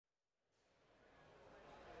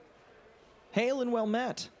Hail and well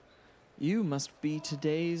met. You must be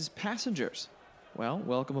today's passengers. Well,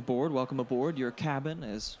 welcome aboard. Your cabin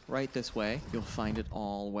is right this way. You'll find it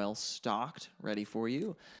all well stocked, ready for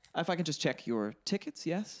you. If I can just check your tickets,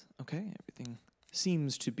 yes? Okay, everything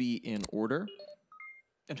seems to be in order.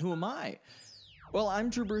 And who am I? Well, I'm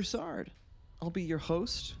Drew Broussard. I'll be your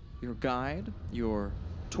host, your guide, your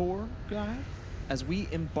tour guide, as we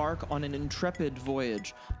embark on an intrepid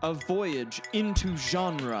voyage, a voyage into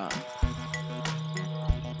genre.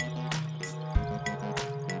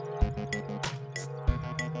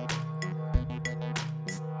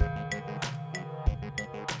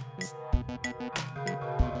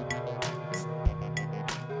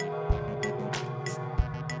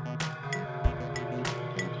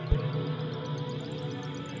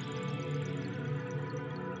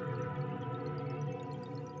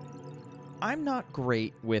 I'm not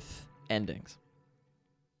great with endings.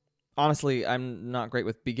 Honestly, I'm not great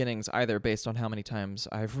with beginnings either, based on how many times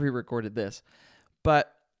I've re-recorded this.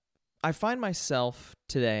 But I find myself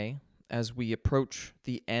today, as we approach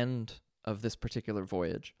the end of this particular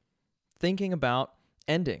voyage, thinking about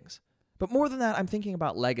endings. But more than that, I'm thinking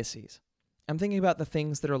about legacies. I'm thinking about the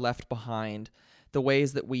things that are left behind, the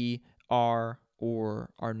ways that we are or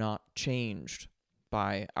are not changed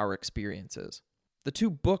by our experiences. The two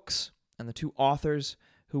books and the two authors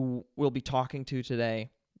who we'll be talking to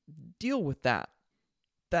today deal with that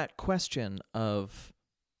question of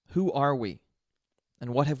who are we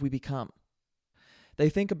and what have we become. They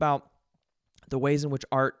think about the ways in which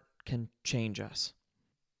art can change us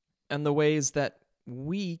and the ways that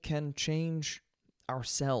we can change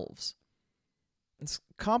ourselves. It's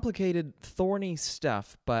complicated, thorny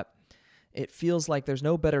stuff, but it feels like there's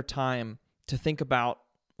no better time to think about,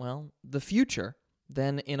 well, the future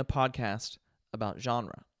than in a podcast about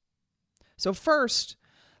genre. So first,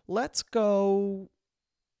 let's go...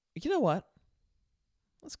 You know what?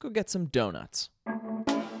 Let's go get some donuts.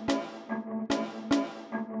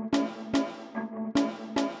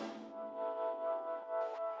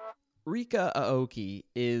 Ryka Aoki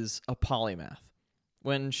is a polymath.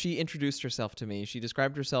 When she introduced herself to me, she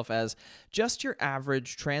described herself as just your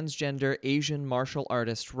average transgender Asian martial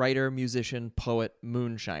artist, writer, musician, poet,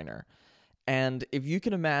 moonshiner. And if you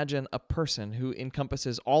can imagine a person who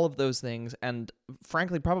encompasses all of those things, and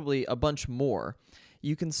frankly, probably a bunch more,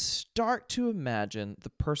 you can start to imagine the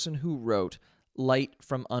person who wrote Light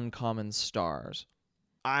from Uncommon Stars.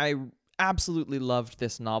 I absolutely loved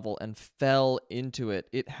this novel and fell into it.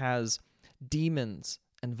 It has demons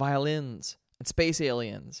and violins and space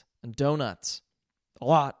aliens and donuts. A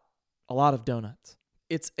lot of donuts.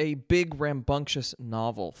 It's a big, rambunctious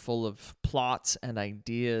novel full of plots and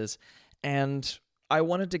ideas. And I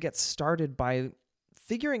wanted to get started by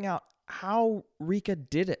figuring out how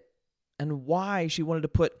Ryka did it and why she wanted to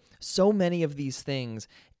put so many of these things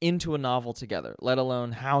into a novel together, let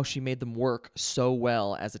alone how she made them work so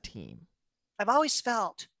well as a team. I've always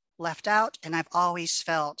felt left out, and I've always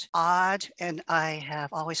felt odd, and I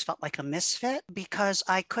have always felt like a misfit because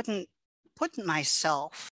I couldn't put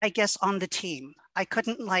myself, I guess, on the team. I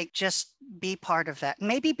couldn't just be part of that.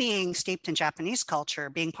 Maybe being steeped in Japanese culture,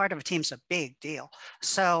 being part of a team's a big deal.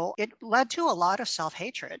 So it led to a lot of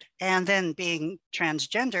self-hatred. And then being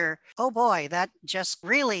transgender, oh boy, that just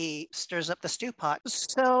really stirs up the stew pot.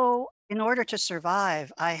 So in order to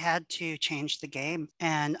survive, I had to change the game.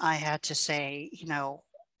 And I had to say,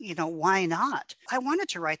 why not? I wanted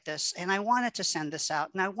to write this and I wanted to send this out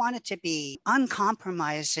and I wanted to be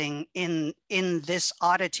uncompromising in this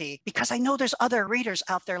oddity because I know there's other readers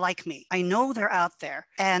out there like me. I know they're out there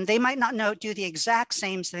and they might not do the exact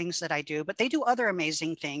same things that I do, but they do other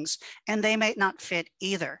amazing things and they might not fit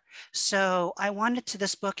either. So I wanted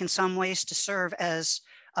this book in some ways to serve as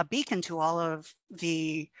a beacon to all of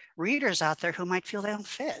the readers out there who might feel they don't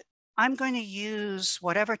fit. I'm going to use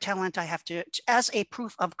whatever talent I have to as a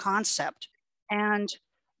proof of concept. And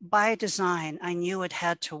by design, I knew it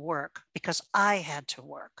had to work because I had to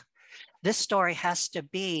work. This story has to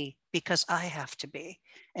be because I have to be.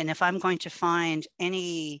 And if I'm going to find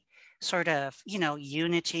any sort of,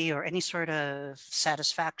 unity or any sort of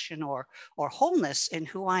satisfaction or wholeness in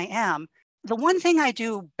who I am, the one thing I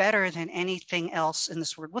do better than anything else in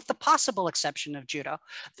this world, with the possible exception of judo,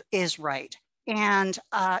 is write. And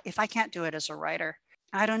if I can't do it as a writer,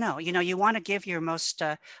 I don't know. You want to give your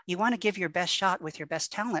best shot with your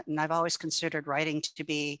best talent. And I've always considered writing to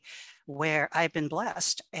be where I've been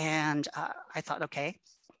blessed. And I thought, okay,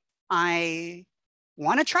 I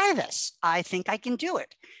want to try this. I think I can do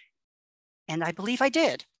it. And I believe I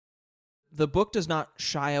did. The book does not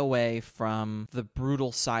shy away from the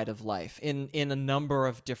brutal side of life in a number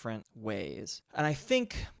of different ways. And I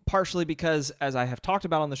think partially because, as I have talked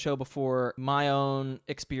about on the show before, my own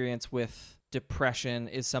experience with depression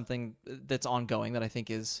is something that's ongoing that I think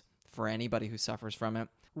is for anybody who suffers from it.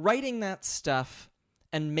 Writing that stuff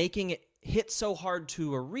and making it hit so hard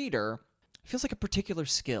to a reader feels like a particular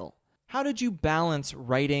skill. How did you balance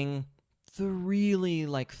writing the really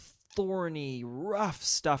thorny, rough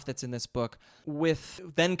stuff that's in this book with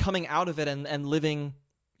then coming out of it and living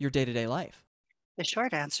your day-to-day life? The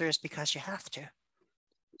short answer is because you have to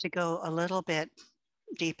go a little bit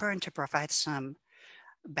deeper and to provide some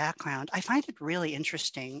background. I find it really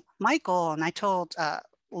interesting. My goal, and I told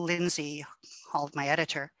Lindsay Hall, my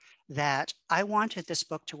editor, that I wanted this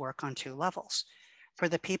book to work on 2 levels. For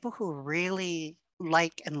the people who really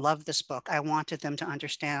like and love this book, I wanted them to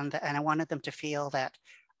understand that, and I wanted them to feel that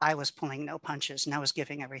I was pulling no punches and I was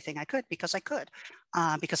giving everything I could, because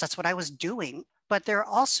that's what I was doing. But there are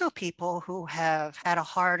also people who have had a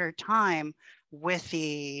harder time with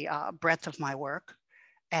the breadth of my work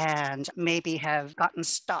and maybe have gotten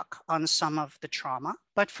stuck on some of the trauma.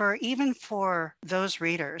 But even for those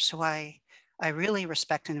readers who I really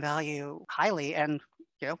respect and value highly and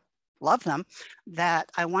love them, that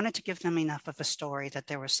I wanted to give them enough of a story that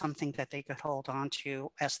there was something that they could hold on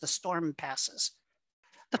to as the storm passes.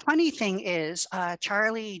 The funny thing is,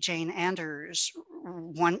 Charlie Jane Anders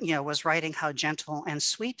was writing how gentle and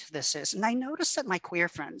sweet this is. And I noticed that my queer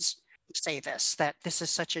friends say that this is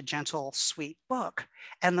such a gentle, sweet book.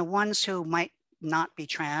 And the ones who might not be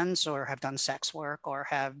trans or have done sex work or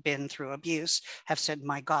have been through abuse have said,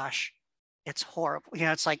 my gosh, it's horrible.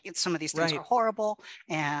 It's like some of these things are horrible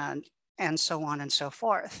and so on and so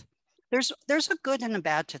forth. There's a good and a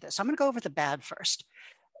bad to this. I'm going to go over the bad first.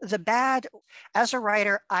 The bad, as a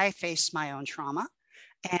writer, I face my own trauma.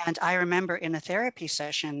 And I remember in a therapy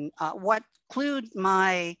session, what clued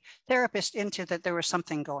my therapist into that there was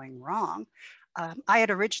something going wrong. I had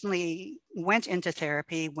originally went into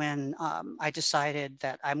therapy when I decided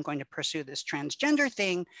that I'm going to pursue this transgender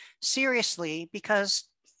thing seriously because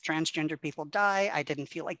transgender people die. I didn't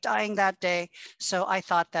feel like dying that day. So I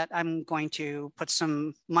thought that I'm going to put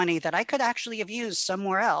some money that I could actually have used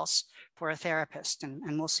somewhere else for a therapist, and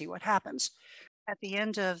we'll see what happens. At the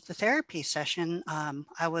end of the therapy session,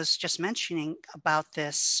 I was just mentioning about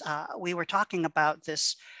this. We were talking about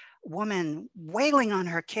this woman wailing on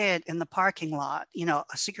her kid in the parking lot, a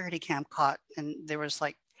security cam caught, and there was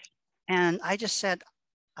and I just said,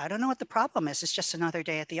 I don't know what the problem is. It's just another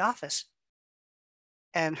day at the office.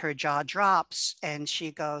 And her jaw drops and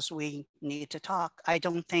she goes, we need to talk. I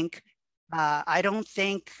don't think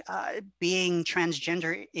being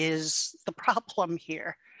transgender is the problem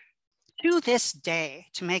here. To this day,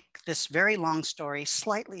 to make this very long story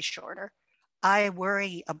slightly shorter, I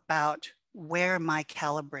worry about where my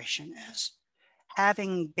calibration is.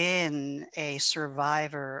 Having been a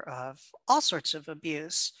survivor of all sorts of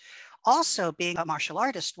abuse, also being a martial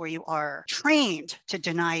artist where you are trained to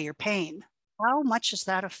deny your pain, how much has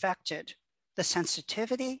that affected the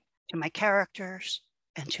sensitivity to my characters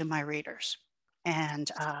and to my readers?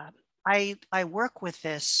 And I work with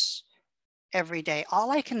this every day.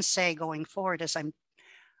 All I can say going forward is I'm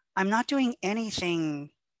not doing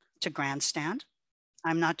anything to grandstand.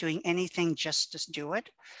 I'm not doing anything just to do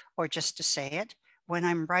it or just to say it. When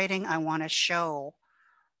I'm writing, I want to show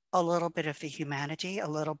a little bit of the humanity, a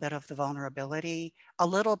little bit of the vulnerability, a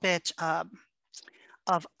little bit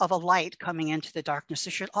of a light coming into the darkness.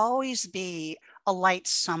 There should always be a light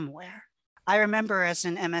somewhere. I remember as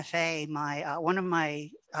an MFA, one of my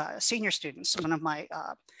senior students, one of my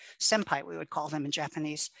senpai, we would call them in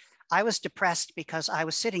Japanese, I was depressed because I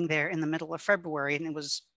was sitting there in the middle of February and it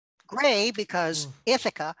was gray because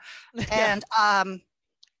Ithaca.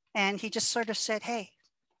 And he just sort of said, hey,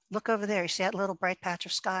 look over there. You see that little bright patch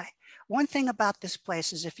of sky? One thing about this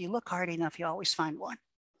place is if you look hard enough, you always find one.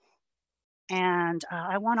 And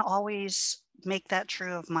I want to always make that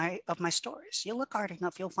true of my stories. You look hard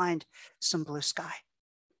enough, you'll find some blue sky.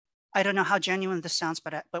 I don't know how genuine this sounds,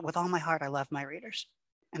 but with all my heart, I love my readers,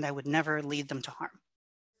 and I would never lead them to harm.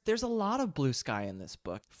 There's a lot of blue sky in this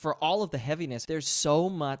book. For all of the heaviness, there's so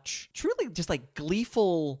much truly just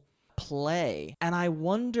gleeful play. And I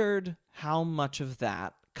wondered how much of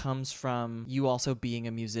that comes from you also being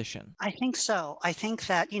a musician. I think so. I think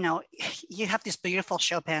that, you have this beautiful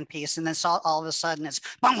Chopin piece and then all of a sudden it's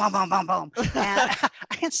boom, boom, boom, boom, boom. And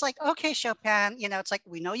it's like, okay, Chopin, it's like,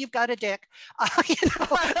 we know you've got a dick, you know,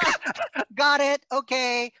 got it.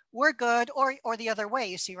 Okay, we're good. Or the other way,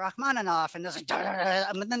 you see Rachmaninoff, and there's like,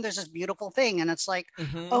 and then there's this beautiful thing, and it's like,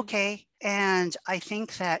 Mm-hmm. okay. And I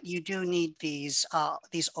think that you do need these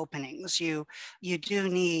openings. You do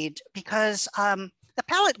need, because the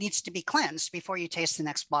palate needs to be cleansed before you taste the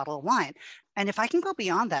next bottle of wine. And if I can go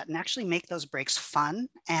beyond that and actually make those breaks fun,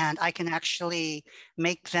 and I can actually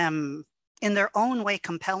make them in their own way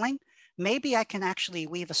compelling, maybe I can actually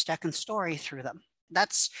weave a second story through them.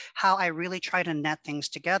 That's how I really try to net things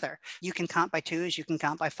together. You can count by twos, you can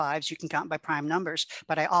count by fives, you can count by prime numbers,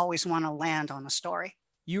 but I always want to land on a story.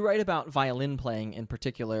 You write about violin playing in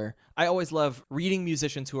particular. I always love reading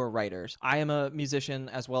musicians who are writers. I am a musician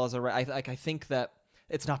as well as a writer. I think that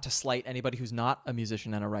it's not to slight anybody who's not a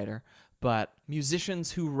musician and a writer, but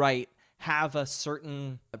musicians who write have a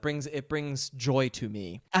certain it brings joy to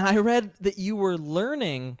me. And I read that you were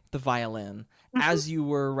learning the violin as you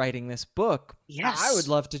were writing this book. Yes. I would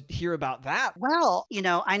love to hear about that. Well,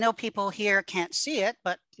 I know people here can't see it,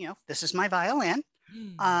 but this is my violin.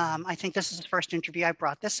 I think this is the first interview I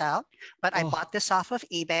brought this out, but I bought this off of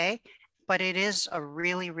eBay. But it is a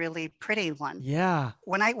really, really pretty one. Yeah.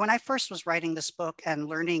 When I first was writing this book and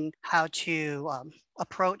learning how to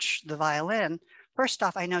approach the violin, first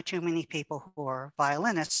off, I know too many people who are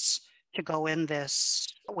violinists to go in this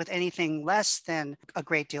with anything less than a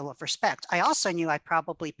great deal of respect. I also knew I'd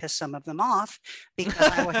probably piss some of them off because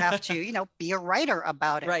I would have to, be a writer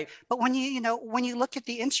about it. Right. But when you look at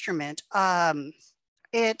the instrument, when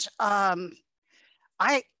I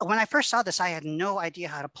first saw this, I had no idea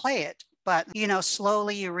how to play it. But,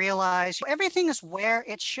 slowly you realize everything is where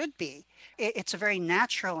it should be. It's a very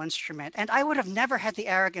natural instrument. And I would have never had the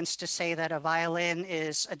arrogance to say that a violin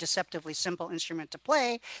is a deceptively simple instrument to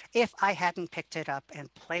play if I hadn't picked it up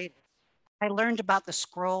and played it. I learned about the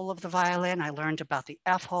scroll of the violin. I learned about the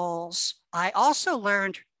F holes. I also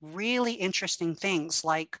learned really interesting things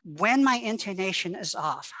like when my intonation is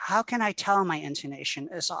off. How can I tell my intonation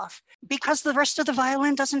is off? Because the rest of the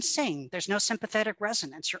violin doesn't sing. There's no sympathetic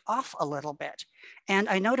resonance. You're off a little bit. And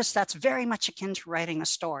I noticed that's very much akin to writing a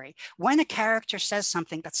story. When a character says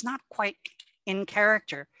something that's not quite in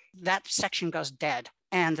character, that section goes dead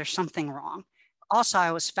and there's something wrong. Also,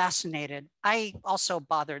 I was fascinated. I also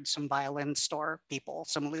bothered some violin store people,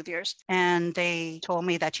 some luthiers, and they told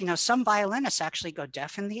me that, some violinists actually go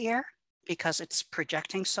deaf in the ear because it's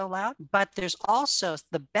projecting so loud. But there's also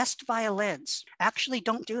the best violins actually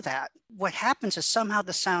don't do that. What happens is somehow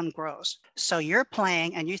the sound grows. So you're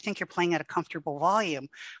playing and you think you're playing at a comfortable volume,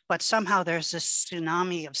 but somehow there's this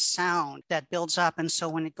tsunami of sound that builds up. And so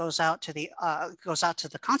when it goes out to the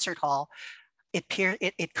concert hall,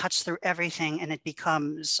 it cuts through everything and it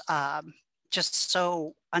becomes just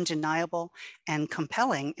so undeniable and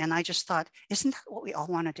compelling. And I just thought, isn't that what we all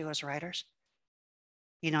want to do as writers?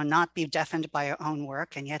 Not be deafened by our own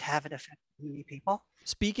work and yet have it affect many people.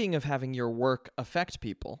 Speaking of having your work affect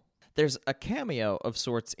people, there's a cameo of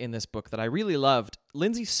sorts in this book that I really loved.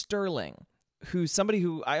 Lindsay Sterling, who's somebody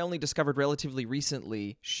who I only discovered relatively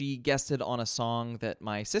recently. She guested on a song that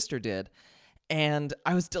my sister did. And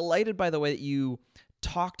I was delighted by the way that you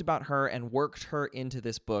talked about her and worked her into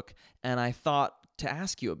this book, and I thought to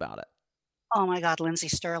ask you about it. Oh my God, Lindsay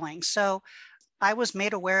Sterling. So I was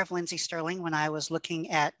made aware of Lindsay Sterling when I was looking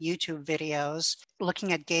at YouTube videos,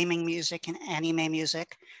 looking at gaming music and anime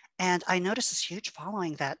music, and I noticed this huge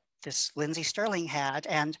following that this Lindsay Sterling had,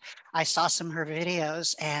 and I saw some of her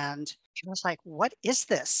videos, and I was like, what is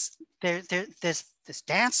this? There's this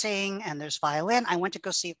dancing, and there's violin. I went to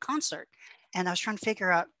go see a concert. And I was trying to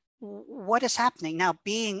figure out what is happening. Now,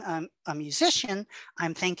 being a musician,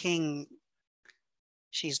 I'm thinking,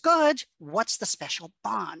 she's good. What's the special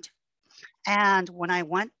bond? And when I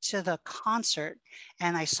went to the concert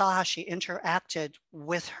and I saw how she interacted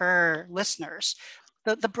with her listeners,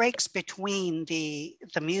 the breaks between the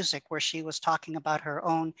music where she was talking about her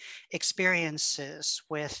own experiences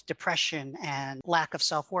with depression and lack of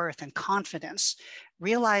self-worth and confidence,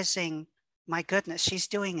 realizing, my goodness, she's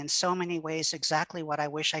doing in so many ways exactly what I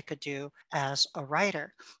wish I could do as a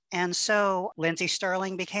writer. And so Lindsay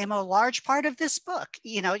Sterling became a large part of this book,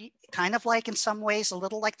 kind of like in some ways, a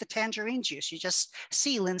little like the tangerine juice. You just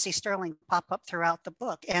see Lindsay Sterling pop up throughout the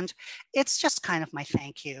book. And it's just kind of my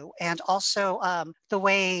thank you. And also the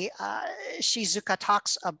way Shizuka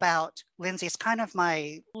talks about Lindsay is kind of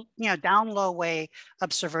my, down low way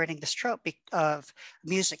of subverting this trope of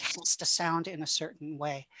music has to sound in a certain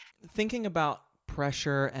way. Thinking about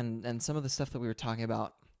pressure and some of the stuff that we were talking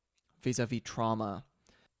about vis-a-vis trauma,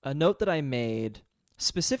 a note that I made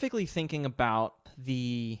specifically thinking about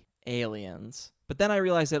the aliens, But then I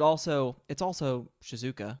realized it's also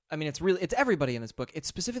Shizuka. I mean, it's everybody in this book. It's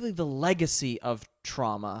specifically the legacy of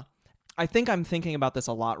trauma. I think I'm thinking about this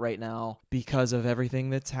a lot right now because of everything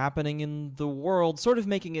that's happening in the world, sort of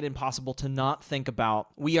making it impossible to not think about.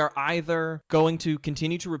 We are either going to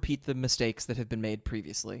continue to repeat the mistakes that have been made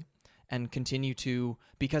previously and continue to,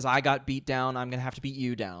 because I got beat down, I'm going to have to beat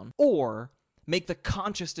you down, or make the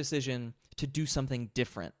conscious decision to do something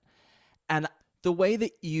different. And the way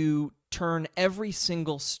that you turn every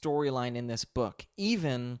single storyline in this book,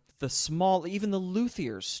 even the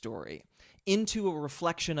Luthier's story, into a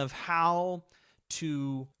reflection of how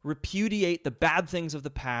to repudiate the bad things of the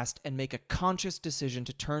past and make a conscious decision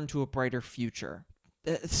to turn to a brighter future.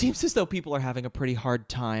 It seems as though people are having a pretty hard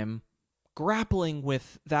time grappling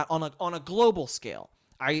with that on a global scale.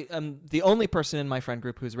 I am the only person in my friend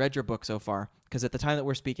group who's read your book so far, because at the time that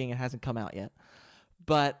we're speaking, it hasn't come out yet.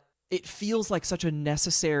 But it feels like such a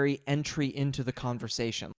necessary entry into the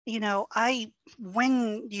conversation. One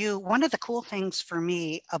of the cool things for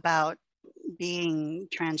me about being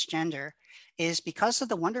transgender is because of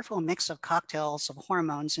the wonderful mix of cocktails of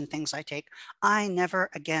hormones and things I take, I never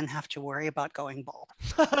again have to worry about going bald.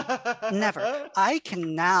 Never. I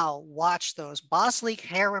can now watch those Bosley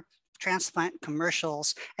hair transplant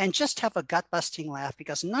commercials and just have a gut-busting laugh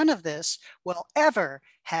because none of this will ever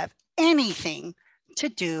have anything to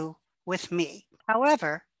do with me.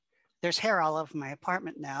 However, there's hair all over my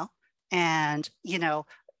apartment now, and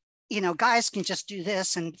guys can just do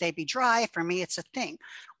this and they be dry. For me, it's a thing.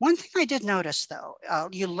 One thing I did notice, though,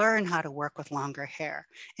 you learn how to work with longer hair.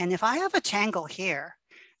 And if I have a tangle here,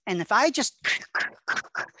 and if I just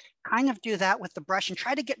kind of do that with the brush and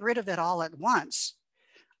try to get rid of it all at once,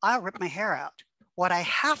 I'll rip my hair out. What I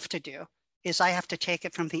have to do is I have to take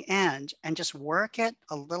it from the end and just work it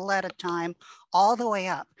a little at a time all the way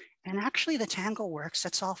up. And actually the tangle works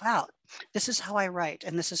itself out. This is how I write,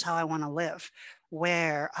 and this is how I want to live,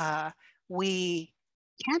 where we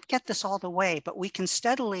can't get this all the way, but we can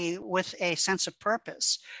steadily, with a sense of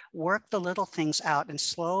purpose, work the little things out and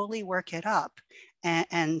slowly work it up,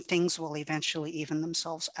 and things will eventually even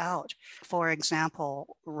themselves out. For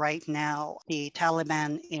example, right now, the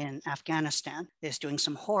Taliban in Afghanistan is doing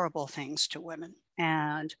some horrible things to women.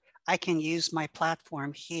 And I can use my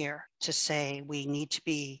platform here to say we need to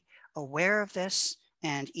be aware of this.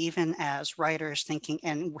 And even as writers thinking,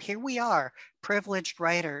 and here we are, privileged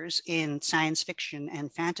writers in science fiction and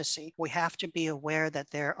fantasy, we have to be aware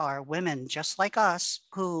that there are women just like us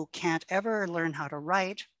who can't ever learn how to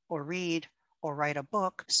write or read or write a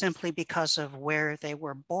book simply because of where they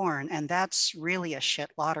were born. And that's really a shit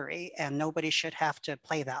lottery, and nobody should have to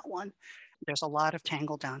play that one. There's a lot of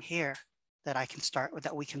tangle down here that I can start with,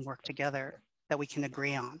 that we can work together, that we can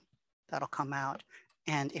agree on, that'll come out.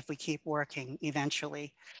 And if we keep working,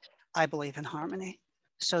 eventually, I believe in harmony.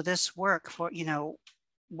 So this work for,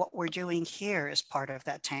 what we're doing here is part of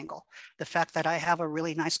that tangle. The fact that I have a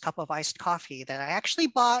really nice cup of iced coffee that I actually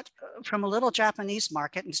bought from a little Japanese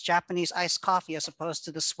market, and it's Japanese iced coffee as opposed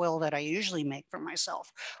to the swill that I usually make for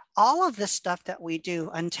myself. All of this stuff that we do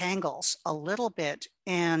untangles a little bit,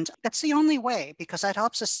 and that's the only way, because that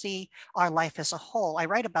helps us see our life as a whole. I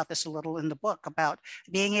write about this a little in the book, about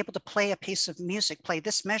being able to play a piece of music, play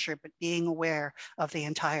this measure, but being aware of the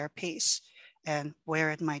entire piece and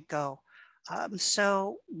where it might go.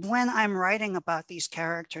 So when I'm writing about these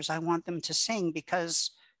characters, I want them to sing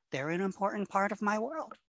because they're an important part of my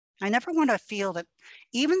world. I never want to feel that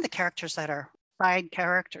even the characters that are side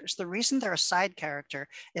characters, the reason they're a side character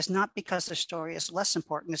is not because the story is less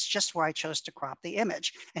important. It's just where I chose to crop the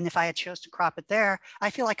image. And if I had chose to crop it there, I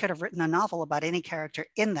feel I could have written a novel about any character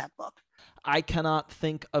in that book. I cannot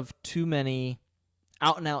think of too many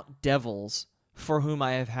out-and-out devils for whom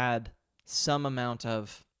I have had some amount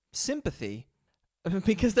of sympathy,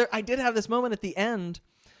 because I did have this moment at the end,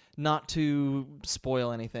 not to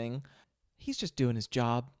spoil anything. He's just doing his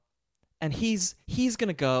job, and he's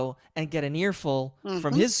gonna go and get an earful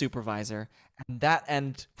from his supervisor,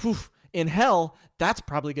 and in hell, that's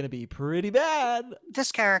probably gonna be pretty bad.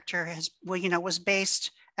 This character was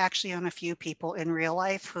based actually on a few people in real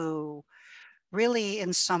life who really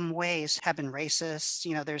in some ways have been racist.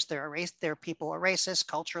 There are people who are racist,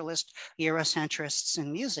 culturalist, Eurocentrists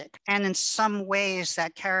in music. And in some ways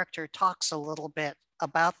that character talks a little bit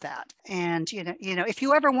about that. And, if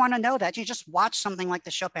you ever want to know that, you just watch something like the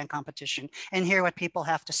Chopin competition and hear what people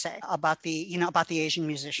have to say about the Asian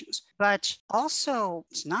musicians. But also,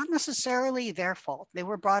 it's not necessarily their fault. They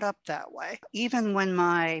were brought up that way. Even when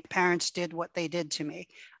my parents did what they did to me,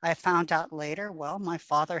 I found out later, well, my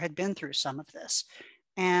father had been through some of this.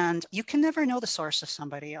 And you can never know the source of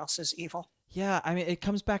somebody else's evil. Yeah, I mean, it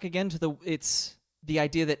comes back again to the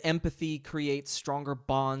idea that empathy creates stronger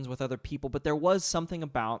bonds with other people, but there was something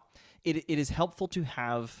about it. It is helpful to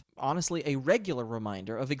have, honestly, a regular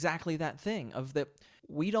reminder of exactly that thing, of that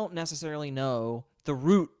we don't necessarily know the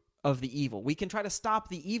root of the evil. We can try to stop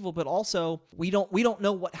the evil, but also we don't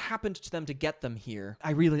know what happened to them to get them here.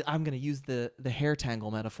 I'm going to use the hair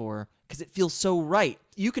tangle metaphor because it feels so right.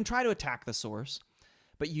 You can try to attack the source,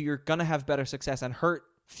 but you're going to have better success and hurt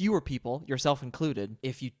fewer people, yourself included,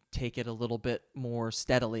 if you take it a little bit more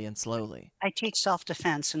steadily and slowly. I teach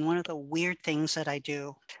self-defense, and one of the weird things that I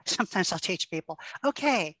do, sometimes I'll teach people,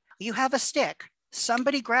 okay, you have a stick.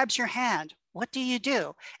 Somebody grabs your hand. What do you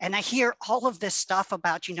do? And I hear all of this stuff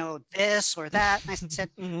about, this or that. And I said,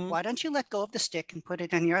 why don't you let go of the stick and put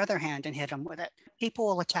it in your other hand and hit them with it? People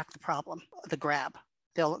will attack the problem, the grab.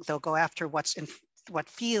 They'll go after what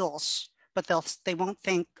feels, but they won't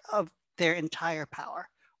think of their entire power,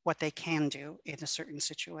 what they can do in a certain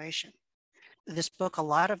situation. A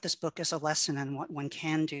lot of this book is a lesson in what one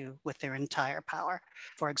can do with their entire power.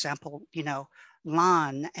 For example,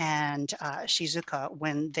 Lan and Shizuka,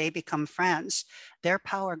 when they become friends, their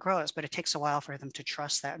power grows, but it takes a while for them to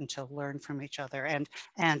trust that and to learn from each other. And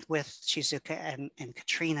with Shizuka and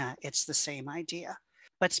Katrina, it's the same idea.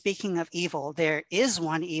 But speaking of evil, there is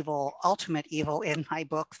one ultimate evil in my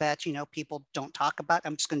book that, people don't talk about.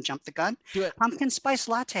 I'm just going to jump the gun. Do it. Pumpkin spice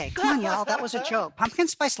latte. Come on, y'all. That was a joke. Pumpkin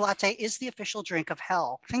spice latte is the official drink of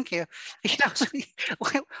hell. Thank you.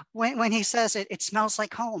 When he says it smells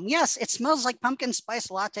like home. Yes, it smells like pumpkin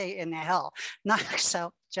spice latte in hell.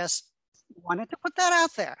 So just wanted to put that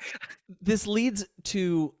out there. This leads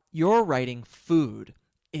to your writing. Food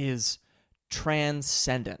is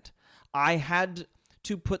transcendent. I had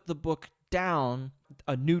to put the book down.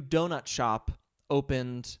 A new donut shop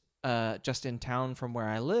opened just in town from where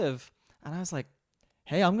I live, and I was like,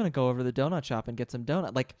 hey, I'm going to go over to the donut shop and get some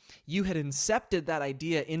donut. Like, you had incepted that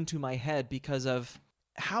idea into my head because of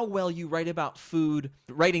how well you write about food,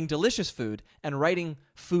 writing delicious food, and writing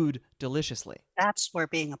food deliciously. That's where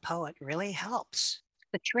being a poet really helps.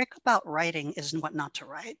 The trick about writing is what not to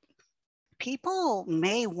write. People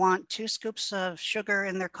may want 2 scoops of sugar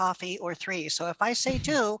in their coffee or 3. So if I say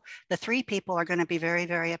 2, the 3 people are going to be very,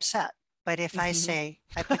 very upset. But if I say,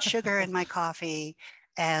 I put sugar in my coffee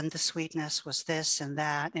and the sweetness was this and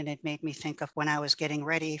that, and it made me think of when I was getting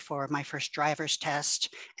ready for my first driver's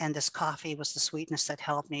test, and this coffee was the sweetness that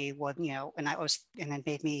helped me and it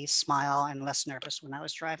made me smile and less nervous when I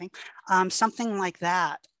was driving. Something like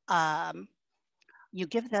that. You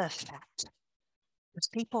give the effect. Because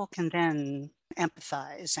people can then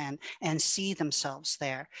empathize and see themselves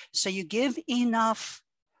there. So you give enough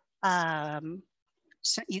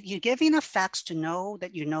you give enough facts to know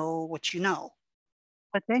that you know what you know,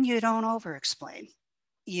 but then you don't over explain.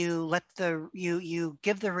 You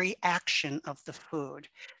give the reaction of the food.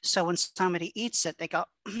 So when somebody eats it, they go,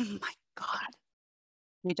 oh my God.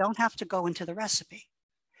 You don't have to go into the recipe,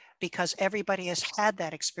 because everybody has had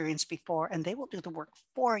that experience before, and they will do the work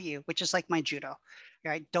for you, which is like my judo,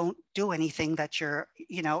 right? Don't do anything that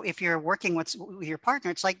if you're working with your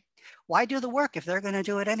partner, it's like, why do the work if they're going to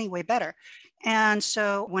do it anyway better? And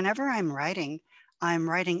so whenever I'm writing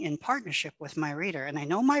in partnership with my reader, and I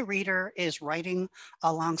know my reader is writing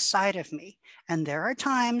alongside of me. And there are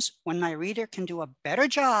times when my reader can do a better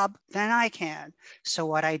job than I can. So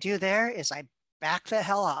what I do there is I back the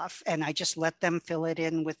hell off, and I just let them fill it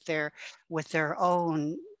in with their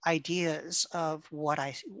own ideas of what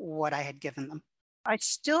I had given them. I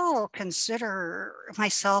still consider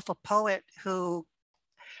myself a poet who,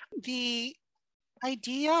 the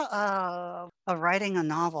idea of writing a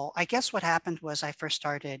novel, I guess what happened was I first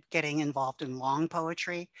started getting involved in long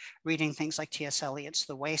poetry, reading things like T.S. Eliot's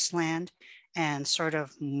The Wasteland, and sort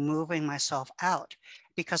of moving myself out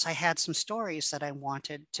because I had some stories that I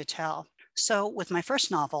wanted to tell. So with my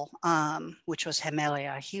first novel, which was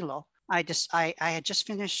Hemelia Hilo, I had just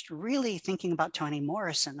finished really thinking about Toni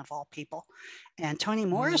Morrison, of all people. And Toni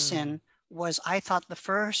Morrison was, I thought, the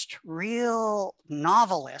first real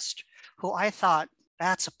novelist who I thought,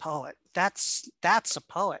 that's a poet. That's a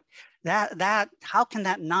poet. That how can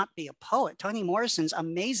that not be a poet? Toni Morrison's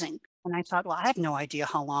amazing. And I thought, well, I have no idea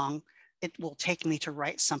how long it will take me to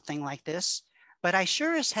write something like this. But I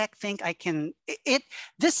sure as heck think I can,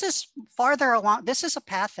 this is farther along. This is a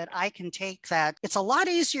path that I can take, that it's a lot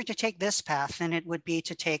easier to take this path than it would be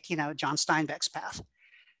to take, John Steinbeck's path.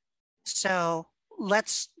 So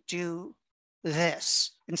let's do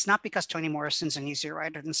this. And it's not because Toni Morrison's an easier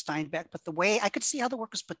writer than Steinbeck, but the way I could see how the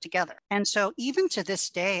work was put together. And so even to this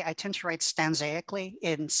day, I tend to write stanzaically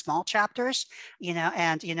in small chapters, and,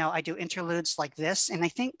 I do interludes like this. And I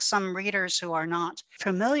think some readers who are not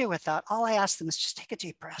familiar with that, all I ask them is just take a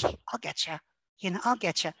deep breath. I'll get you. I'll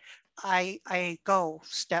get you. I go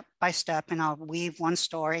step by step and I'll weave one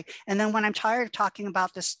story. And then when I'm tired of talking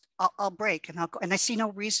about this, I'll break and I'll go. And I see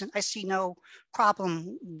no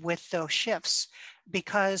problem with those shifts,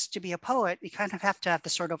 because to be a poet, you kind of have to have the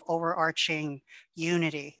sort of overarching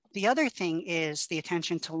unity. The other thing is the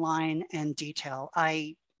attention to line and detail.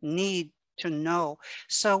 I need to know.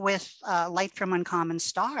 So with Light from Uncommon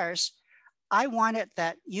Stars, I want it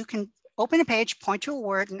that you can open a page, point to a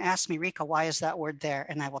word, and ask me, Ryka, why is that word there?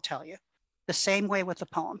 And I will tell you. The same way with the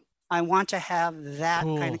poem. I want to have that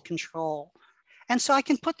kind of control. And so I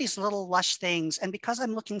can put these little lush things, and because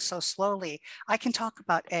I'm looking so slowly, I can talk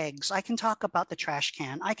about eggs. I can talk about the trash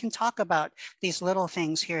can. I can talk about these little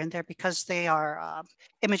things here and there because they are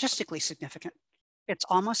imagistically significant. It's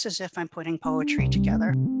almost as if I'm putting poetry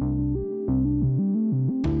together.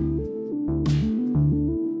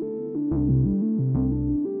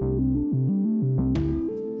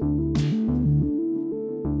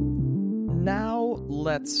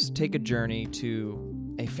 Let's take a journey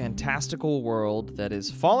to a fantastical world that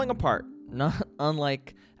is falling apart, not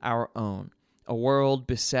unlike our own. A world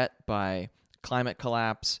beset by climate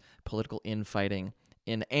collapse, political infighting,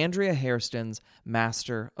 in Andrea Hairston's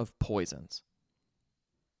Master of Poisons.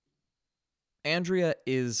 Andrea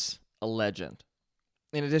is a legend.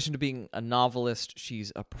 In addition to being a novelist,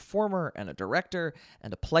 she's a performer and a director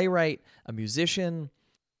and a playwright, a musician.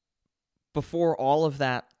 Before all of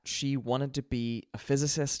that, she wanted to be a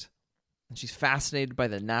physicist, and she's fascinated by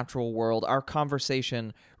the natural world. Our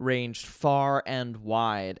conversation ranged far and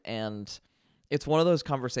wide, and it's one of those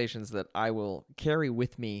conversations that I will carry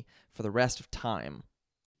with me for the rest of time.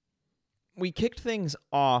 We kicked things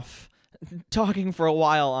off talking for a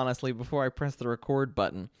while, honestly, before I pressed the record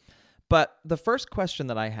button. But the first question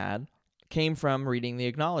that I had came from reading the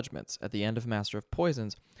acknowledgments at the end of Master of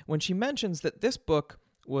Poisons, when she mentions that this book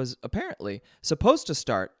was apparently supposed to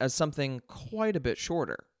start as something quite a bit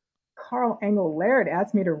shorter. Carl Engel Laird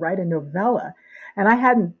asked me to write a novella, and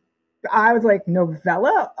I was like,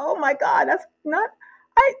 novella? Oh my God, that's not,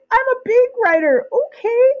 I'm a big writer.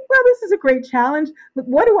 Okay, well, this is a great challenge. But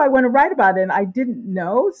what do I want to write about? And I didn't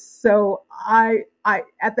know. So I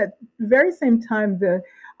at that very same time,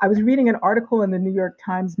 I was reading an article in the New York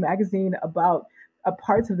Times Magazine about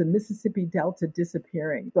parts of the Mississippi Delta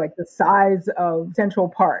disappearing, like the size of Central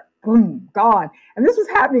Park. Boom, gone. And this was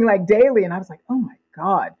happening like daily. And I was like, oh my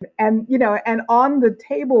God. And, and on the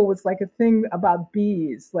table was like a thing about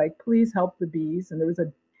bees, like, please help the bees. And there was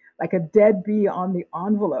a dead bee on the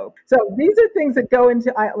envelope. So these are things that go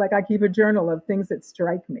into, I keep a journal of things that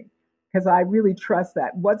strike me, because I really trust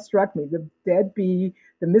that. What struck me, the dead bee,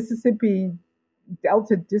 the Mississippi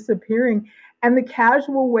Delta disappearing, and the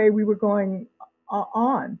casual way we were going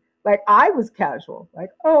on. Like, I was casual, like,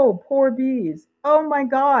 oh, poor bees. Oh my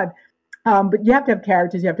God. But you have to have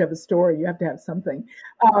characters, you have to have a story, you have to have something.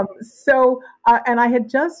 And I had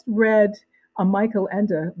just read Michael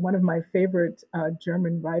Ende, one of my favorite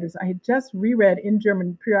German writers. I had just reread in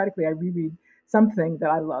German. Periodically, I reread something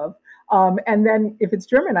that I love. And then if it's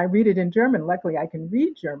German, I read it in German. Luckily, I can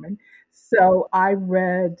read German. So I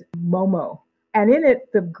read Momo. And in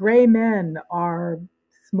it, the gray men are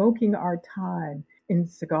smoking our time in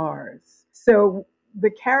cigars. So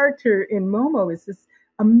the character in Momo is this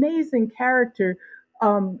amazing character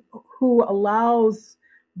who allows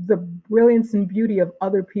the brilliance and beauty of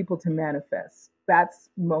other people to manifest. That's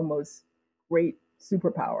Momo's great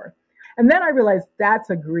superpower. And then I realized that's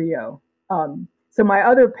a griot. So my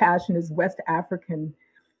other passion is West African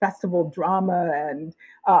festival drama, and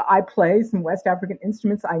I play some West African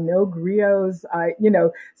instruments. I know griots.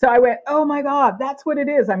 So I went, oh my God, that's what it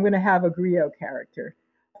is. I'm going to have a griot character.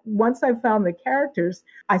 Once I found the characters,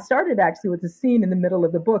 I started actually with a scene in the middle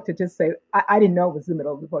of the book to just say, I didn't know it was the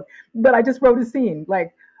middle of the book, but I just wrote a scene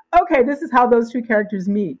like, okay, this is how those two characters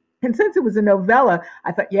meet. And since it was a novella,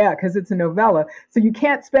 I thought, yeah, because it's a novella. So you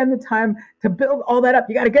can't spend the time to build all that up.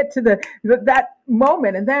 You got to get to that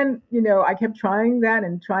moment. And then, I kept trying that,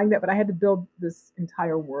 but I had to build this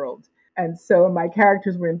entire world. And so my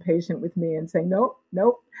characters were impatient with me and saying, nope,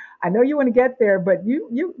 I know you want to get there, but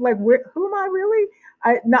you like, who am I really?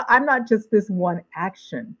 I'm not just this one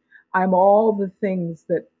action. I'm all the things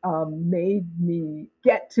that made me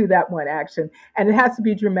get to that one action. And it has to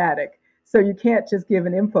be dramatic. So you can't just give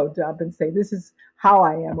an info dump and say, this is how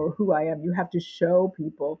I am or who I am. You have to show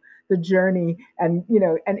people the journey and,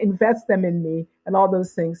 and invest them in me and all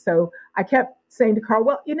those things. So I kept saying to Carl,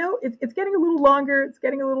 well, it's getting a little longer. It's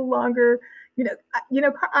getting a little longer.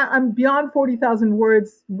 I'm beyond 40,000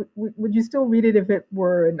 words. Would you still read it if it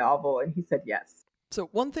were a novel? And he said, yes. So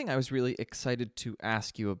one thing I was really excited to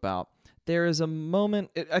ask you about, there is a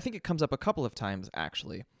moment, I think it comes up a couple of times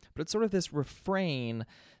actually, but it's sort of this refrain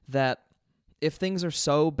that if things are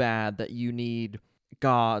so bad that you need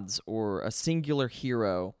gods or a singular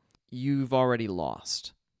hero, you've already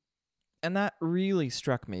lost. And that really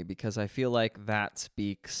struck me because I feel like that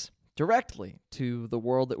speaks directly to the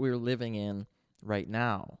world that we're living in right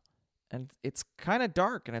now. And it's kind of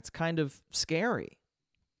dark and it's kind of scary.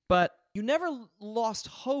 But you never lost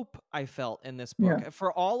hope, I felt, in this book. Yeah.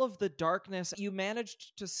 For all of the darkness, you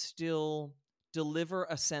managed to still deliver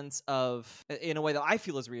a sense of, in a way that I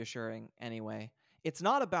feel is reassuring anyway. It's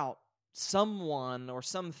not about someone or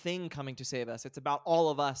something coming to save us. It's about all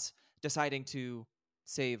of us deciding to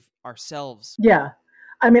save ourselves. Yeah.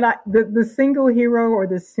 I mean, the single hero or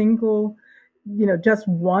the single, just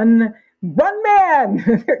one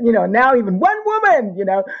man, now even one woman,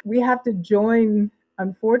 we have to join,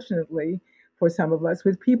 unfortunately, for some of us,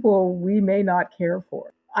 with people we may not care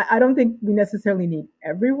for. I don't think we necessarily need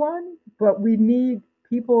everyone, but we need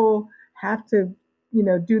people have to,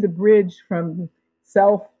 do the bridge from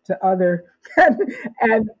self to other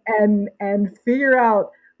and figure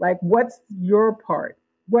out like what's your part,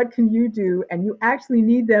 what can you do, and you actually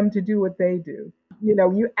need them to do what they do.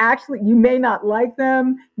 You may not like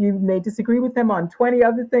them, you may disagree with them on 20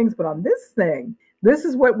 other things, but on this thing, this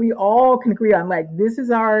is what we all can agree on. Like, this is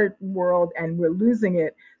our world and we're losing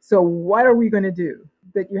it. So what are we going to do?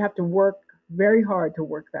 That you have to work very hard to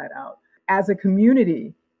work that out. As a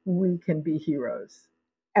community, we can be heroes.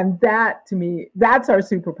 And that, to me, that's our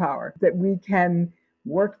superpower, that we can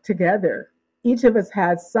work together. Each of us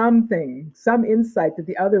has something, some insight that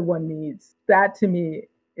the other one needs. That, to me,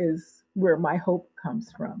 is where my hope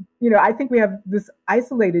comes from. I think we have this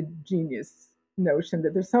isolated genius notion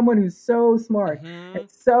that there's someone who's so smart and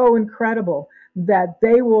so incredible that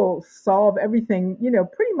they will solve everything,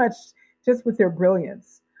 pretty much just with their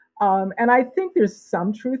brilliance. And I think there's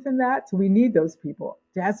some truth in that. So we need those people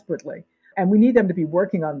desperately. And we need them to be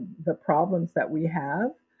working on the problems that we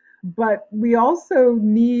have. But we also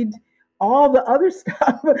need all the other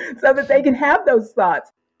stuff so that they can have those thoughts.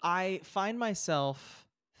 I find myself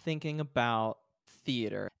thinking about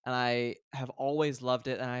theater, and I have always loved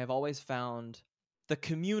it, and I have always found the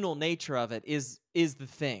communal nature of it is the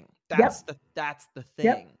thing. That's the thing.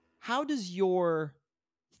 Yep. How does your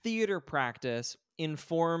theater practice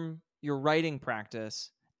inform your writing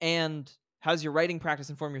practice, and how does your writing practice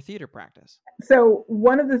inform your theater practice? So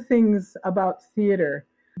one of the things about theater,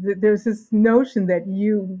 there's this notion that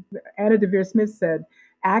Anna Devere Smith said,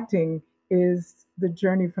 acting is the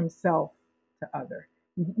journey from self to other.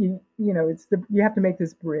 You have to make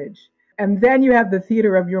this bridge. And then you have the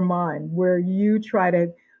theater of your mind, where you try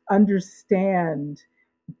to understand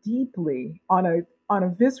deeply on a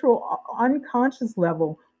visceral, unconscious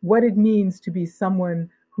level what it means to be someone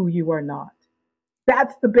who you are not.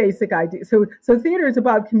 That's the basic idea. So theater is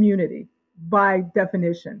about community by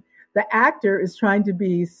definition. The actor is trying to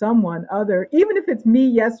be someone other, even if it's me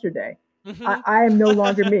yesterday. Mm-hmm. I am no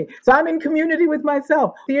longer me. So I'm in community with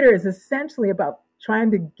myself. Theater is essentially about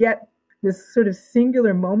trying to get this sort of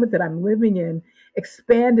singular moment that I'm living in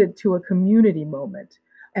expanded to a community moment.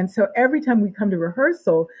 And so every time we come to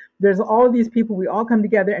rehearsal, there's all of these people, we all come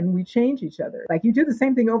together and we change each other. Like, you do the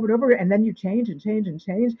same thing over and over, and then you change and change and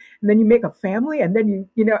change. And then you make a family, and then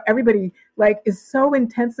everybody like is so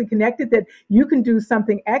intensely connected that you can do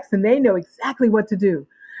something X and they know exactly what to do.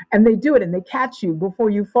 And they do it and they catch you before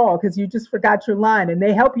you fall because you just forgot your line, and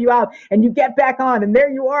they help you out and you get back on and there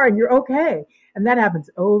you are and you're okay. And that happens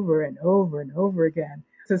over and over and over again.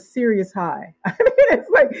 It's a serious high. I mean, it's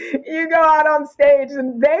like you go out on stage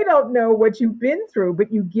and they don't know what you've been through,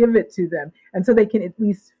 but you give it to them. And so they can at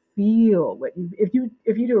least feel what if you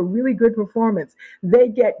do a really good performance, they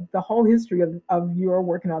get the whole history of your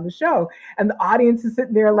working on the show. And the audience is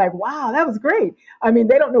sitting there like, wow, that was great. I mean,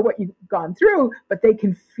 they don't know what you've gone through, but they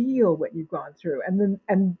can feel what you've gone through. And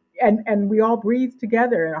then and we all breathe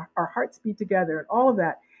together and our hearts beat together and all of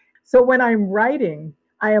that. So when I'm writing,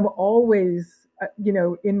 I am always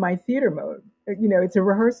in my theater mode. It's a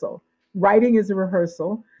rehearsal. Writing is a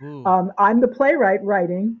rehearsal. I'm the playwright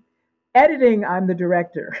writing. Editing, I'm the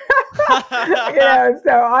director. So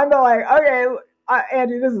I'm like, okay,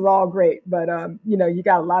 Andrew, this is all great, but you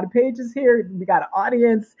got a lot of pages here. We got an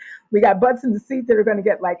audience. We got butts in the seat that are going to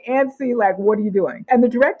get like antsy. Like, what are you doing? And the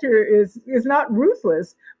director is not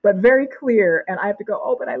ruthless, but very clear. And I have to go,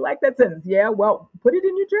 oh, but I like that sentence. Yeah, well, put it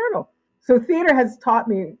in your journal. So theater has taught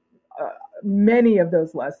me many of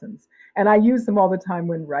those lessons, and I use them all the time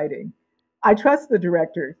when writing. I trust the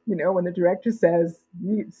director, when the director says,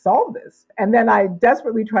 you solve this. And then I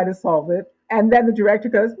desperately try to solve it. And then the director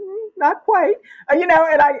goes, not quite, and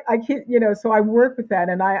I can't, so I work with that,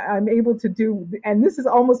 and I'm able to do, and this is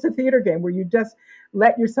almost a theater game where you just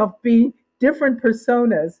let yourself be different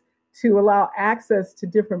personas to allow access to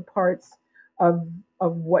different parts of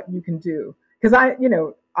what you can do. Because I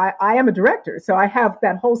am a director, so I have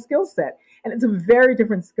that whole skill set, and it's a very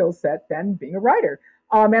different skill set than being a writer.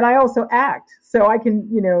 And I also act, so I can,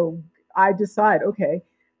 I decide, okay,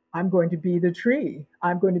 I'm going to be the tree,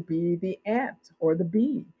 I'm going to be the ant or the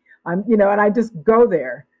bee. And I just go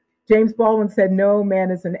there. James Baldwin said, no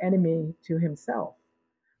man is an enemy to himself,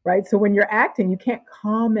 right? So when you're acting, you can't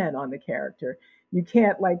comment on the character. You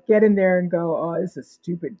can't like get in there and go, oh, this is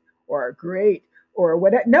stupid or great or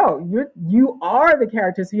whatever. No, you are the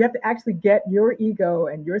character. So you have to actually get your ego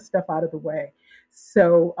and your stuff out of the way.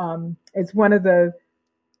 So it's one of the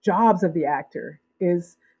jobs of the actor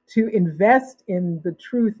is to invest in the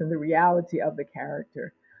truth and the reality of the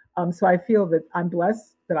character. So I feel that I'm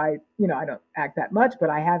blessed that I don't act that much, but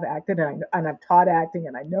I have acted and I've taught acting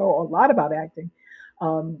and I know a lot about acting.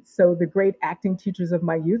 So the great acting teachers of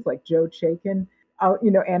my youth, like Joe Chaikin,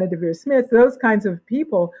 Anna Devere Smith, those kinds of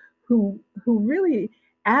people who really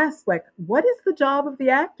ask, like, what is the job of the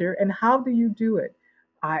actor and how do you do it?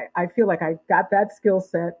 I feel like I got that skill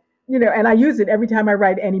set, and I use it every time I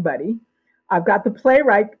write anybody. I've got the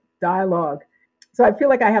playwright dialogue. So I feel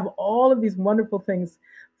like I have all of these wonderful things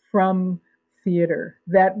from theater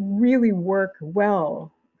that really work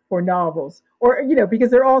well for novels, or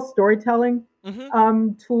because they're all storytelling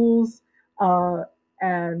tools,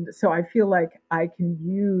 and so I feel like I can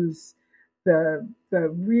use the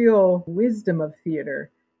real wisdom of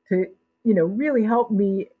theater to really help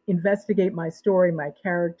me investigate my story, my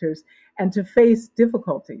characters, and to face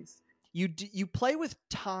difficulties. You play with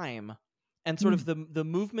time and sort of the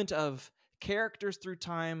movement of characters through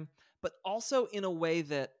time, but also in a way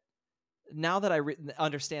that, now that I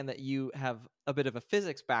understand that you have a bit of a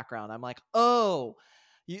physics background, I'm like, oh,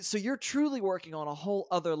 so you're truly working on a whole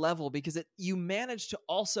other level, because you manage to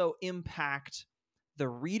also impact the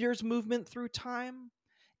reader's movement through time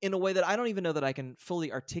in a way that I don't even know that I can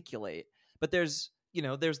fully articulate. But there's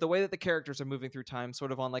the way that the characters are moving through time,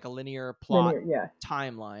 sort of on like a linear plot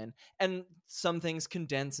timeline, and some things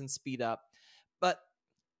condense and speed up.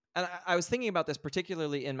 And I was thinking about this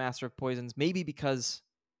particularly in Master of Poisons, maybe because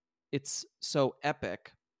it's so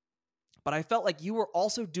epic, but I felt like you were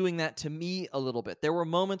also doing that to me a little bit. There were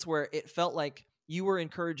moments where it felt like you were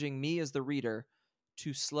encouraging me as the reader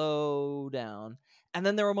to slow down. And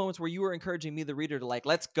then there were moments where you were encouraging me, the reader, to like,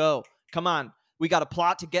 let's go. Come on. We got a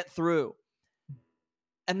plot to get through.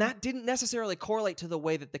 And that didn't necessarily correlate to the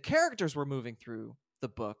way that the characters were moving through the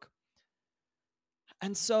book.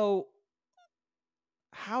 And so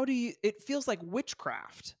it feels like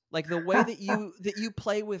witchcraft, like the way that you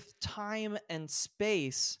play with time and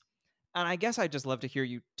space. And I guess I'd just love to hear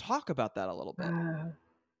you talk about that a little bit.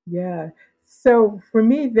 Yeah. So for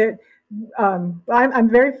me, I'm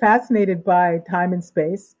very fascinated by time and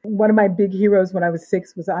space. One of my big heroes when I was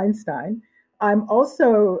 6 was Einstein. I'm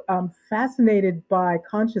also fascinated by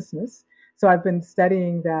consciousness. So I've been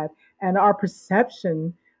studying that and our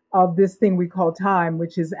perception of this thing we call time,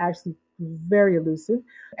 which is actually very elusive,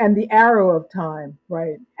 and the arrow of time,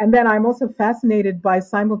 right? And then I'm also fascinated by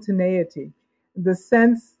simultaneity, the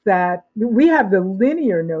sense that we have the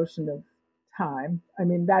linear notion of time. I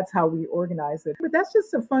mean, that's how we organize it. But that's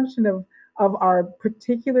just a function of our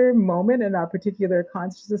particular moment and our particular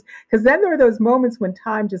consciousness. Because then there are those moments when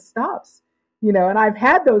time just stops, and I've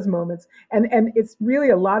had those moments. And it's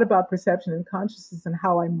really a lot about perception and consciousness and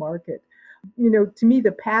how I mark it. To me,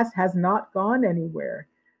 the past has not gone anywhere,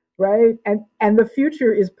 right? And the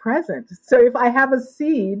future is present. So if I have a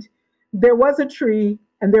seed, there was a tree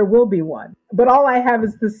and there will be one. But all I have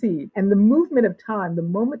is the seed. And the movement of time, the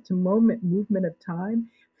moment to moment movement of time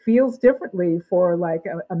feels differently for like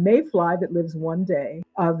a mayfly that lives one day,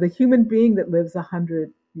 the human being that lives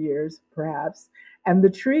 100 years, perhaps. And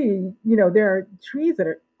the tree, there are trees that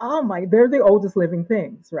are, they're the oldest living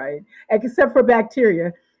things, right? Except for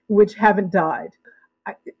bacteria, which haven't died.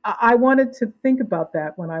 I wanted to think about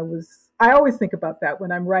that I always think about that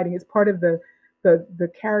when I'm writing. It's part of the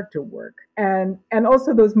character work. And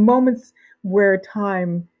also those moments where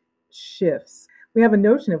time shifts. We have a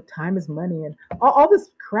notion of time is money and all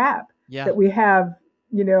this crap that we have,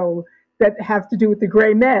 that have to do with the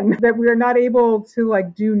gray men, that we are not able to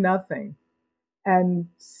like do nothing and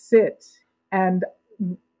sit and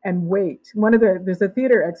wait. There's a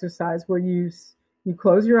theater exercise where you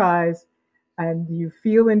close your eyes and you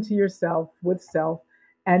feel into yourself with self,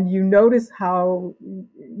 and you notice how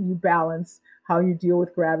you balance, how you deal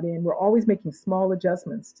with gravity. And we're always making small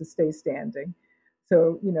adjustments to stay standing.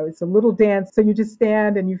 So, it's a little dance. So you just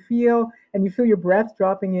stand and you feel your breath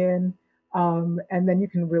dropping in. And then you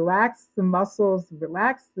can relax the muscles,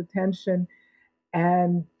 relax the tension,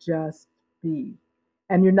 and just be.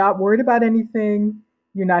 And you're not worried about anything.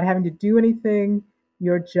 You're not having to do anything.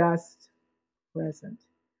 You're just present.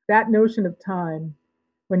 That notion of time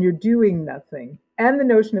when you're doing nothing, and the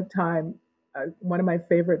notion of time, one of my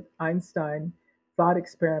favorite Einstein thought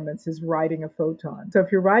experiments is riding a photon. So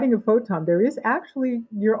if you're riding a photon, there's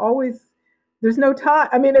no time.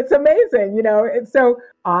 I mean, it's amazing, And so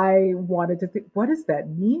I wanted to think, what does that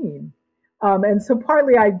mean? And so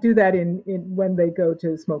partly I do that in when they go to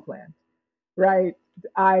Smokeland, right?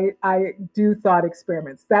 I do thought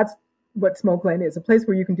experiments. That's what Smokeland is, a place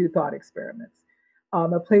where you can do thought experiments,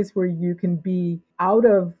 a place where you can be out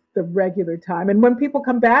of the regular time. And when people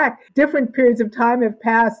come back, different periods of time have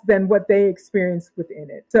passed than what they experienced within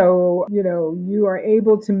it. So, you are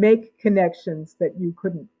able to make connections that you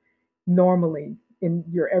couldn't normally in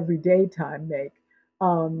your everyday time make.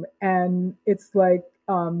 And it's like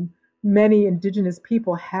many indigenous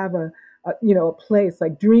people have a place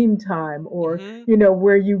like dream time or,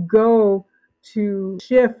 where you go to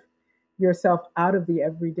shift yourself out of the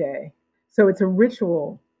everyday. So it's a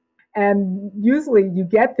ritual. And usually you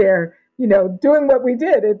get there, doing what we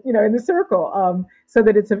did, in the circle, so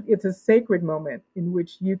that it's a sacred moment in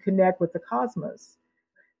which you connect with the cosmos.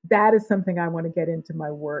 That is something I want to get into my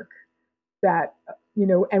work. That,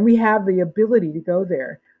 and we have the ability to go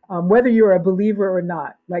there, whether you're a believer or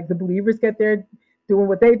not. Like the believers get there doing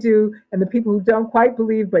what they do, and the people who don't quite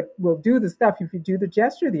believe but will do the stuff. If you do the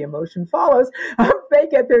gesture, the emotion follows. They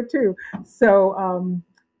get there too. So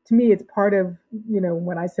to me, it's part of,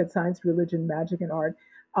 when I said science, religion, magic, and art,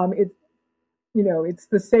 it's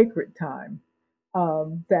the sacred time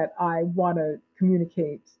that I want to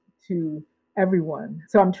communicate to everyone.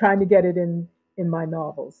 So I'm trying to get it in my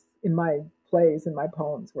novels, in my plays, in my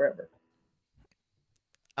poems, wherever.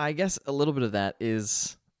 I guess a little bit of that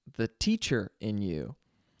is the teacher in you.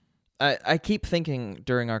 I keep thinking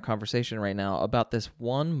during our conversation right now about this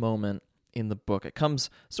one moment in the book. It comes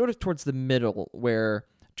sort of towards the middle where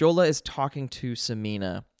Jola is talking to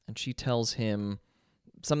Samina, and she tells him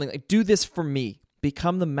something like, "Do this for me.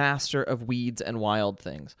 Become the master of weeds and wild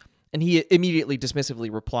things." And he immediately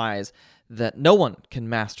dismissively replies that no one can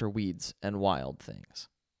master weeds and wild things.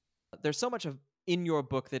 There's so much in your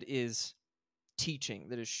book that is teaching,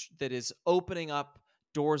 that is opening up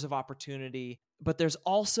doors of opportunity, but there's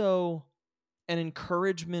also an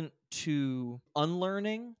encouragement to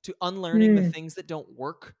unlearning the things that don't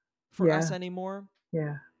work for us anymore.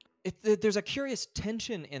 Yeah. There's a curious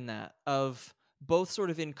tension in that of both sort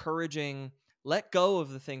of encouraging, let go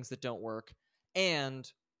of the things that don't work, and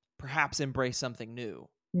perhaps embrace something new.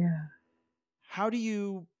 Yeah. How did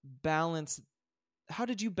you balance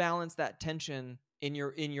that tension in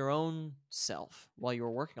your own self while you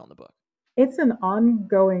were working on the book? It's an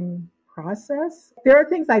ongoing process. There are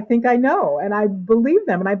things I think I know, and I believe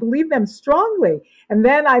them, and I believe them strongly. And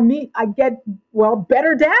then I get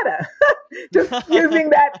better data, just using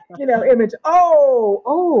that, image.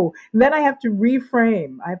 And then I have to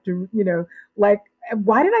reframe. I have to,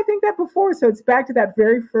 why did I think that before? So it's back to that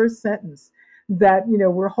very first sentence that,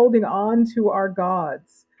 we're holding on to our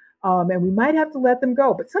gods, and we might have to let them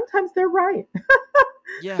go, but sometimes they're right.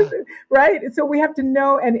 Yeah. Right. So we have to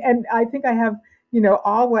know. And I think I have,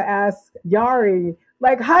 Awa asked Yari,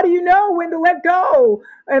 like, how do you know when to let go?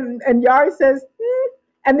 And Yari says,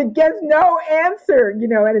 and it gets no answer,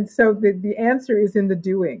 and so the answer is in the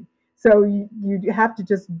doing. So you have to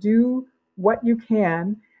just do what you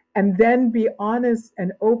can and then be honest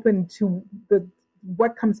and open to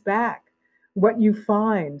what comes back, what you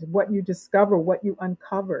find, what you discover, what you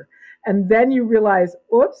uncover. And then you realize,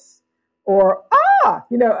 oops, or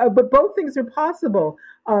but both things are possible.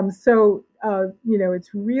 So it's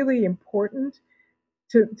really important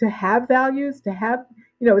to have values, to have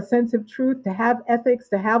a sense of truth, to have ethics,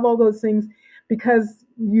 to have all those things, because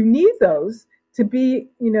you need those to be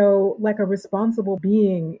like a responsible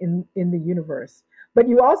being in the universe. But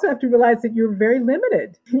you also have to realize that you're very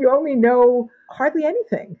limited. You only know hardly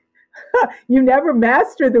anything. You never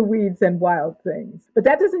master the weeds and wild things, but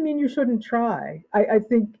that doesn't mean you shouldn't try. I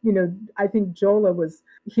think, I think Jola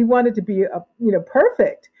he wanted to be,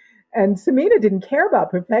 perfect. And Samina didn't care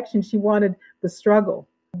about perfection. She wanted the struggle.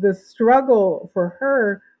 The struggle for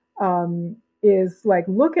her is like,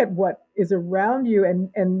 look at what is around you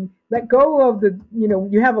and let go of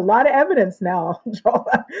you have a lot of evidence now,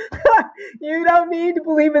 Jola. You don't need to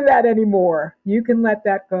believe in that anymore. You can let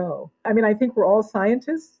that go. I mean, I think we're all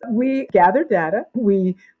scientists. We gather data,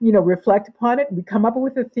 we, reflect upon it, we come up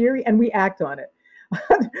with a theory, and we act on it.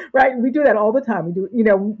 Right? We do that all the time.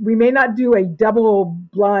 We may not do a double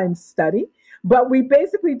blind study, but we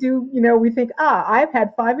basically do, we think, I've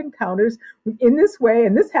had 5 encounters in this way,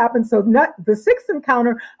 and this happened. So not the 6th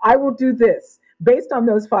encounter, I will do this based on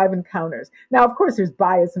those 5 encounters. Now, of course, there's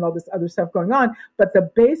bias and all this other stuff going on, but the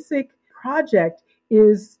basic project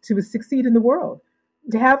is to succeed in the world,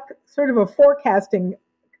 to have sort of a forecasting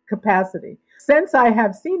capacity. Since I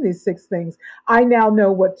have seen these 6 things, I now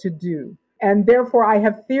know what to do. And therefore, I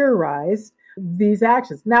have theorized these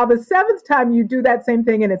actions. Now, the 7th time you do that same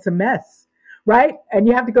thing and it's a mess, right? And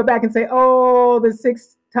you have to go back and say, oh, the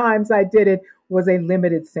 6 times I did it was a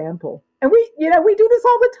limited sample. And we do this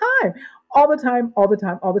all the time. All the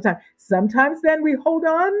time. Sometimes then we hold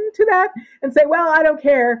on to that and say, well, I don't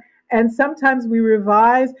care. And sometimes we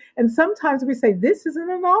revise. And sometimes we say, this is an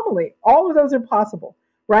anomaly. All of those are possible,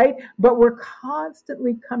 right? But we're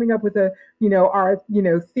constantly coming up with our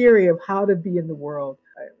theory of how to be in the world.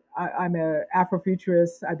 I'm an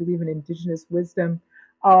Afrofuturist. I believe in indigenous wisdom.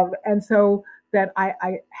 And so that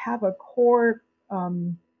I have a core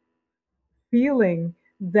feeling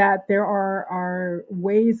that there are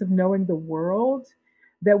ways of knowing the world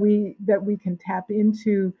that we can tap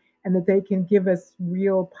into, and that they can give us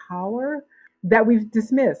real power that we've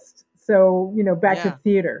dismissed. So, back to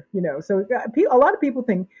theater, so a lot of people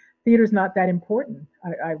think theater's not that important.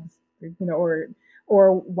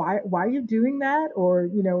 Or why are you doing that? Or,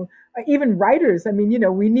 even writers, I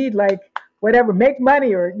mean, we need whatever, make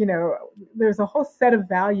money, or, there's a whole set of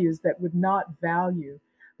values that would not value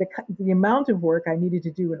the amount of work I needed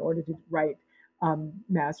to do in order to write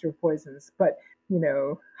Master of Poisons. But,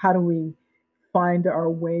 how do we find our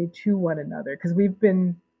way to one another? Because we've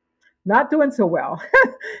been not doing so well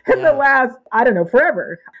in the last, I don't know,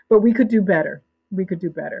 forever. But we could do better.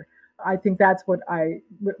 I think that's what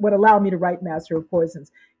allowed me to write Master of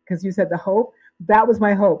Poisons. Because you said the hope, that was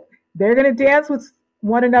my hope. They're going to dance with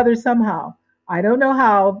one another somehow. I don't know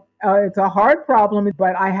how. It's a hard problem,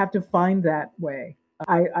 but I have to find that way.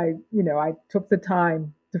 I took the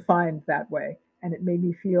time to find that way, and it made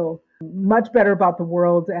me feel much better about the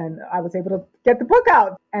world, and I was able to get the book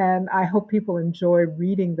out. And I hope people enjoy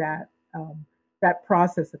reading that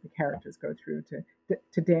process that the characters go through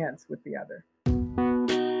to dance with the other.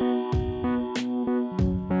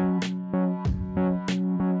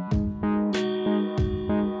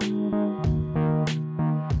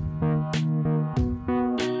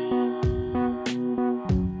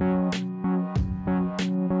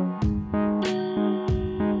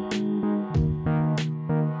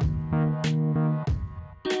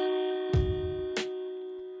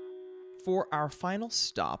 For our final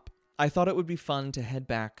stop, I thought it would be fun to head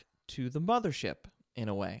back to the mothership, in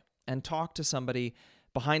a way, and talk to somebody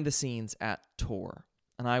behind the scenes at Tor.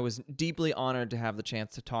 And I was deeply honored to have the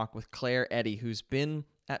chance to talk with Claire Eddy, who's been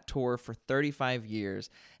at Tor for 35 years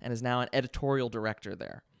and is now an editorial director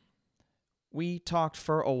there. We talked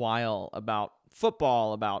for a while about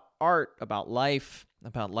football, about art, about life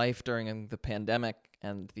during the pandemic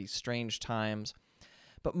and these strange times.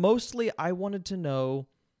 But mostly I wanted to know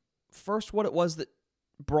first what it was that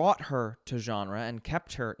brought her to genre and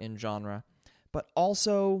kept her in genre, but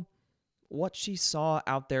also what she saw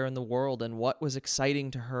out there in the world and what was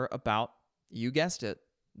exciting to her about, you guessed it,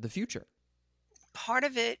 the future. Part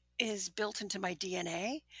of it is built into my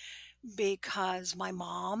DNA because my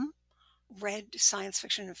mom read science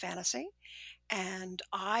fiction and fantasy, and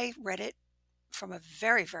I read it from a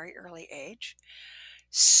very, very early age.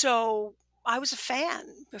 So I was a fan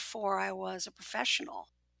before I was a professional.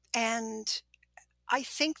 And I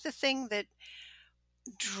think the thing that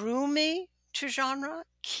drew me to genre,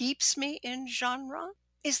 keeps me in genre,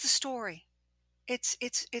 is the story. It's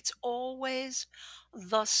always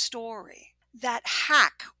the story. That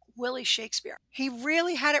hack, Willie Shakespeare, he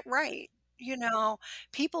really had it right.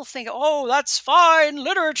 People think, oh, that's fine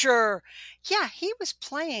literature. Yeah, he was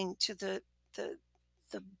playing to the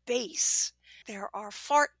base. There are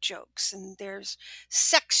fart jokes and there's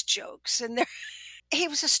sex jokes and he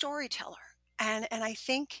was a storyteller. And I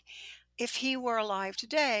think if he were alive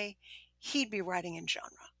today, he'd be writing in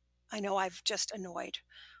genre. I know I've just annoyed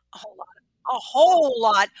a whole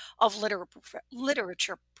lot of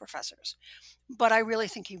literature professors. But I really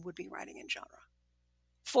think he would be writing in genre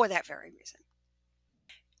for that very reason.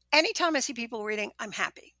 Anytime I see people reading, I'm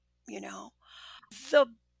happy, you know. The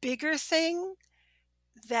bigger thing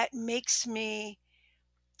that makes me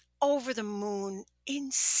over the moon,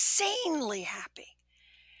 insanely happy,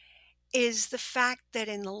 is the fact that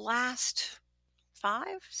in the last 5,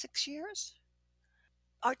 6 years,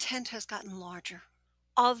 our tent has gotten larger.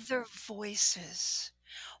 Other voices,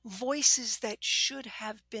 voices that should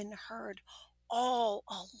have been heard all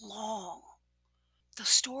along. The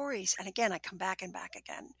stories, and again, I come back and back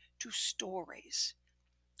again to stories.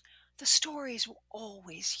 The stories were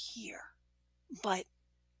always here, but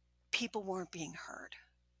people weren't being heard.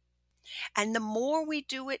 And the more we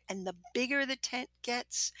do it and the bigger the tent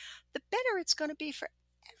gets, the better it's going to be for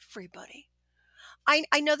everybody.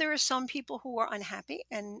 I know there are some people who are unhappy,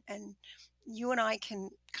 and you and I can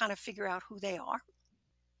kind of figure out who they are.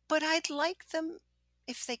 But I'd like them,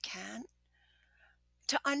 if they can,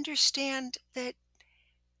 to understand that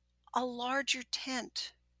a larger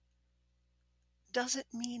tent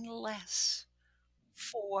doesn't mean less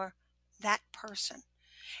for that person.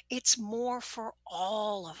 It's more for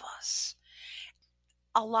all of us.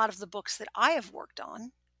 A lot of the books that I have worked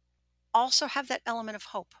on also have that element of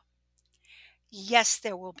hope. Yes,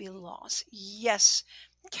 there will be loss. Yes,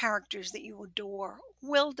 characters that you adore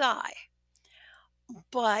will die.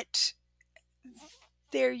 But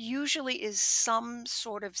there usually is some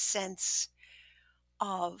sort of sense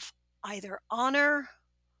of either honor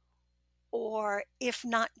or, if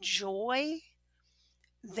not joy,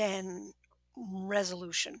 then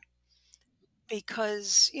resolution.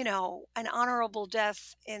 Because, an honorable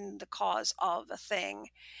death in the cause of a thing,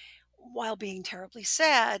 while being terribly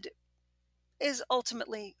sad, is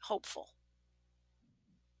ultimately hopeful.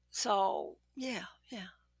 So, yeah.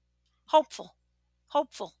 Hopeful,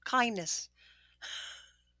 kindness.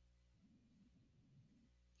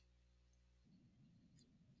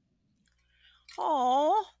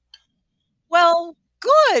 Oh, well,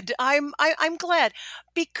 good. I'm glad,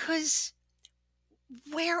 because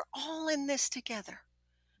we're all in this together.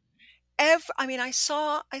 I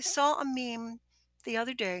saw a meme the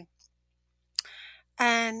other day,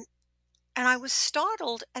 and I was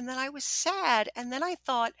startled, and then I was sad, and then I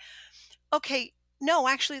thought, okay, no,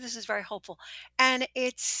 actually this is very hopeful. And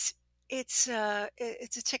it's a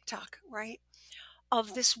TikTok, right?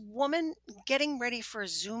 Of this woman getting ready for a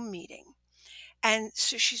Zoom meeting. And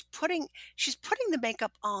so she's putting the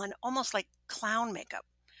makeup on almost like clown makeup,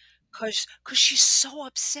 cuz she's so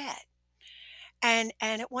upset. And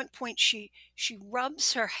at one point she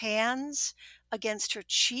rubs her hands against her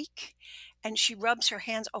cheek, and she rubs her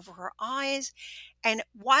hands over her eyes, and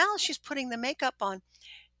while she's putting the makeup on,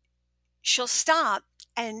 she'll stop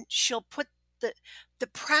and she'll put the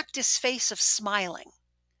practice face of smiling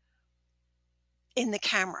in the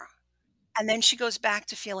camera. And then she goes back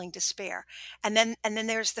to feeling despair. And then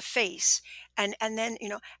there's the face. And then,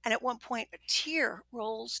 and at one point a tear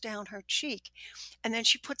rolls down her cheek. And then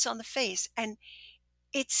she puts on the face. And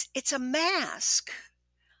it's a mask.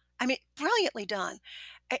 I mean, brilliantly done.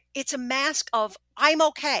 It's a mask of I'm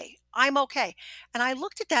okay. I'm okay. And I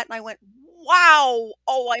looked at that and I went, wow,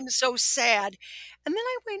 oh, I'm so sad. And then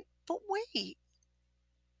I went, but wait,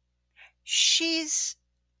 she's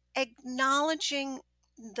acknowledging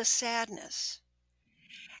the sadness.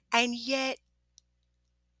 And yet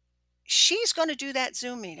she's going to do that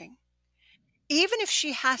Zoom meeting, even if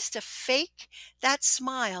she has to fake that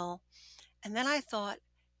smile. And then I thought,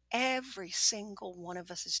 every single one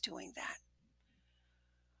of us is doing that.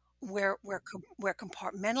 We're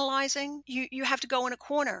compartmentalizing. You have to go in a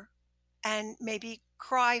corner and maybe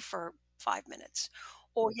cry for 5 minutes,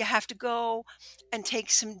 or you have to go and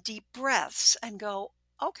take some deep breaths and go,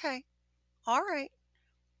 okay, all right,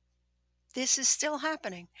 this is still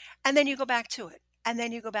happening. And then you go back to it. And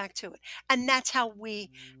then you go back to it. And that's how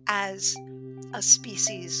we as a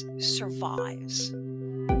species survives.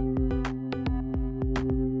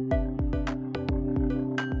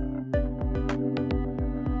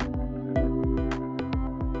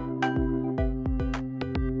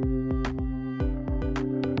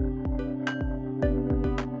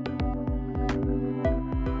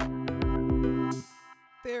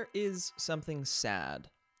 There is something sad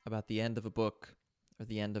about the end of a book or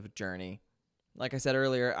the end of a journey. Like I said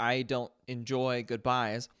earlier, I don't enjoy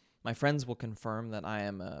goodbyes. My friends will confirm that I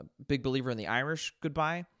am a big believer in the Irish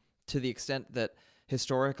goodbye, to the extent that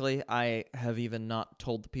historically I have even not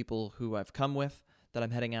told the people who I've come with that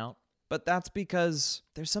I'm heading out. But that's because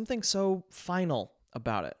there's something so final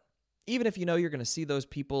about it. Even if you know you're going to see those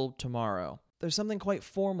people tomorrow, there's something quite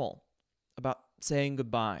formal about saying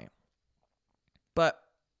goodbye. But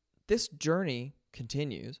this journey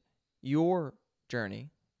continues. Your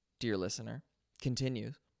journey, dear listener,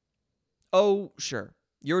 continues. Oh, sure,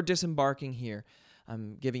 you're disembarking here.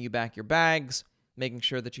 I'm giving you back your bags, making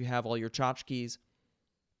sure that you have all your tchotchkes.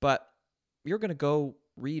 But you're going to go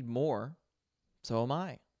read more. So am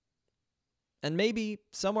I. And maybe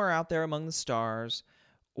somewhere out there among the stars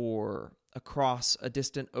or across a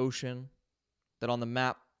distant ocean that on the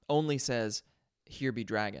map only says, "Here be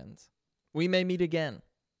dragons," we may meet again,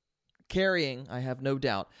 carrying, I have no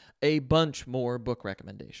doubt, a bunch more book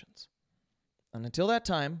recommendations. And until that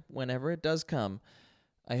time, whenever it does come,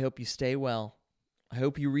 I hope you stay well, I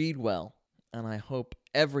hope you read well, and I hope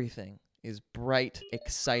everything is bright,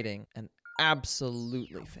 exciting, and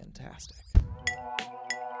absolutely fantastic.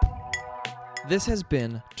 This has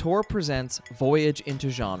been Tor Presents Voyage into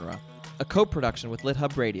Genre, a co-production with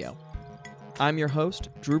LitHub Radio. I'm your host,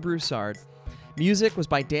 Drew Broussard. Music was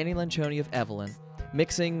by Danny Lencioni of Evelyn.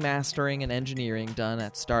 Mixing, mastering, and engineering done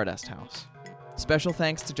at Stardust House. Special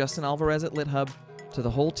thanks to Justin Alvarez at LitHub, to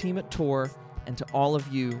the whole team at Tor, and to all of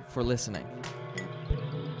you for listening.